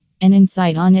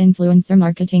insight on influencer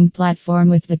marketing platform.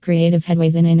 With the creative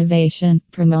headways in innovation,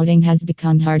 promoting has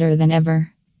become harder than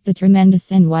ever. The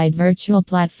tremendous and wide virtual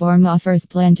platform offers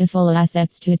plentiful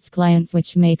assets to its clients,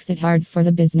 which makes it hard for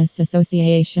the business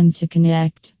associations to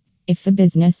connect. If the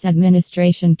business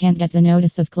administration can't get the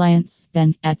notice of clients,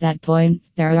 then at that point,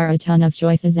 there are a ton of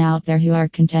choices out there who are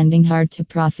contending hard to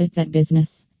profit that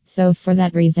business. So for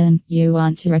that reason, you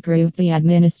want to recruit the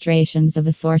administrations of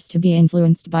the force to be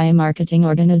influenced by a marketing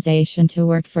organization to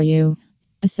work for you.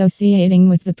 Associating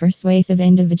with the persuasive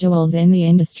individuals in the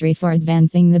industry for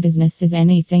advancing the business is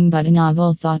anything but a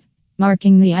novel thought.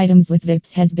 Marking the items with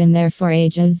VIPs has been there for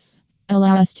ages.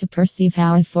 Allow us to perceive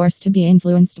how a force to be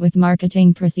influenced with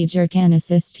marketing procedure can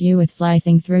assist you with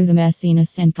slicing through the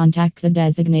messiness and contact the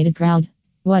designated crowd.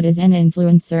 What is an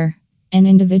influencer? An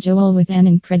individual with an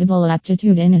incredible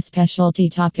aptitude in a specialty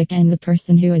topic, and the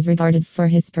person who is regarded for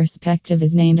his perspective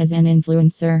is named as an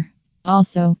influencer.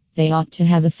 Also, they ought to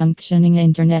have a functioning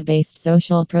internet-based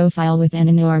social profile with an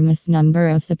enormous number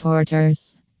of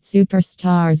supporters.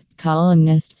 Superstars,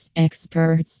 columnists,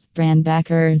 experts, brand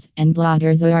backers, and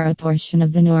bloggers are a portion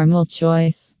of the normal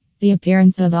choice. The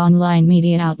appearance of online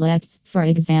media outlets, for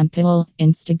example,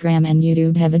 Instagram and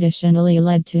YouTube, have additionally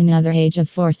led to another age of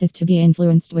forces to be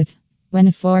influenced with. When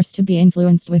a force to be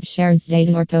influenced with shares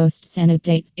data or posts an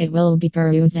update, it will be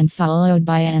perused and followed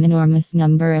by an enormous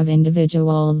number of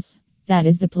individuals. That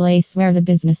is the place where the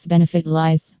business benefit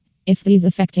lies. If these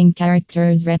affecting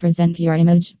characters represent your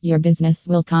image, your business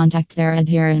will contact their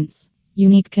adherents.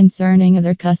 Unique concerning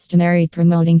other customary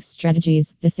promoting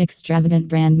strategies, this extravagant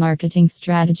brand marketing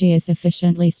strategy is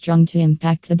sufficiently strong to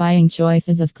impact the buying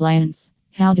choices of clients.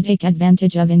 How to take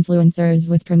advantage of influencers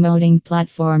with promoting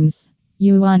platforms.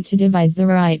 You want to devise the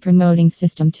right promoting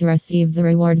system to receive the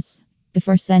rewards.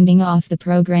 Before sending off the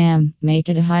program, make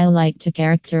it a highlight to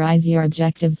characterize your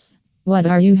objectives. What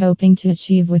are you hoping to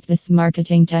achieve with this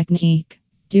marketing technique?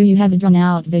 Do you have a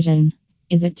drawn-out vision?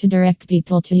 Is it to direct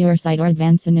people to your site or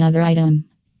advance another item?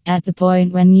 At the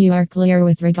point when you are clear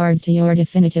with regards to your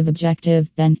definitive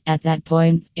objective, then, at that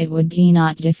point, it would be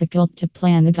not difficult to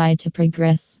plan the guide to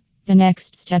progress. The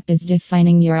next step is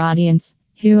defining your audience.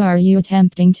 Who are you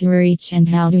attempting to reach and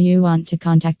how do you want to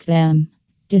contact them?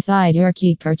 Decide your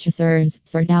key purchasers,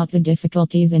 sort out the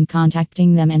difficulties in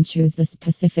contacting them, and choose the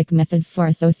specific method for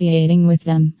associating with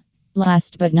them.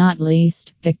 Last but not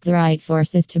least, pick the right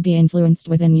forces to be influenced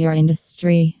within your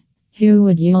industry. Who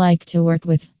would you like to work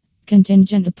with?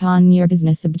 Contingent upon your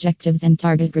business objectives and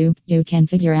target group, you can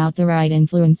figure out the right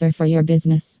influencer for your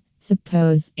business.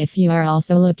 Suppose, if you are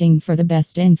also looking for the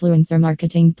best influencer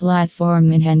marketing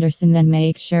platform in Henderson, then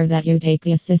make sure that you take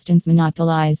the assistance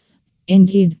Monopolize.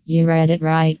 Indeed, you read it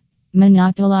right.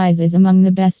 Monopolize is among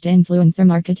the best influencer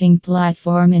marketing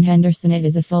platform in Henderson. It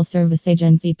is a full-service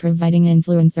agency providing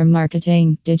influencer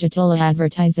marketing, digital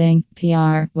advertising,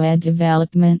 PR, web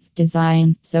development,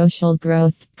 design, social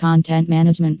growth, content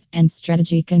management, and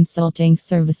strategy consulting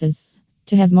services.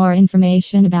 To have more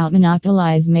information about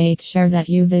Monopolize, make sure that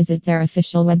you visit their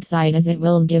official website, as it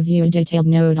will give you a detailed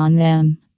note on them.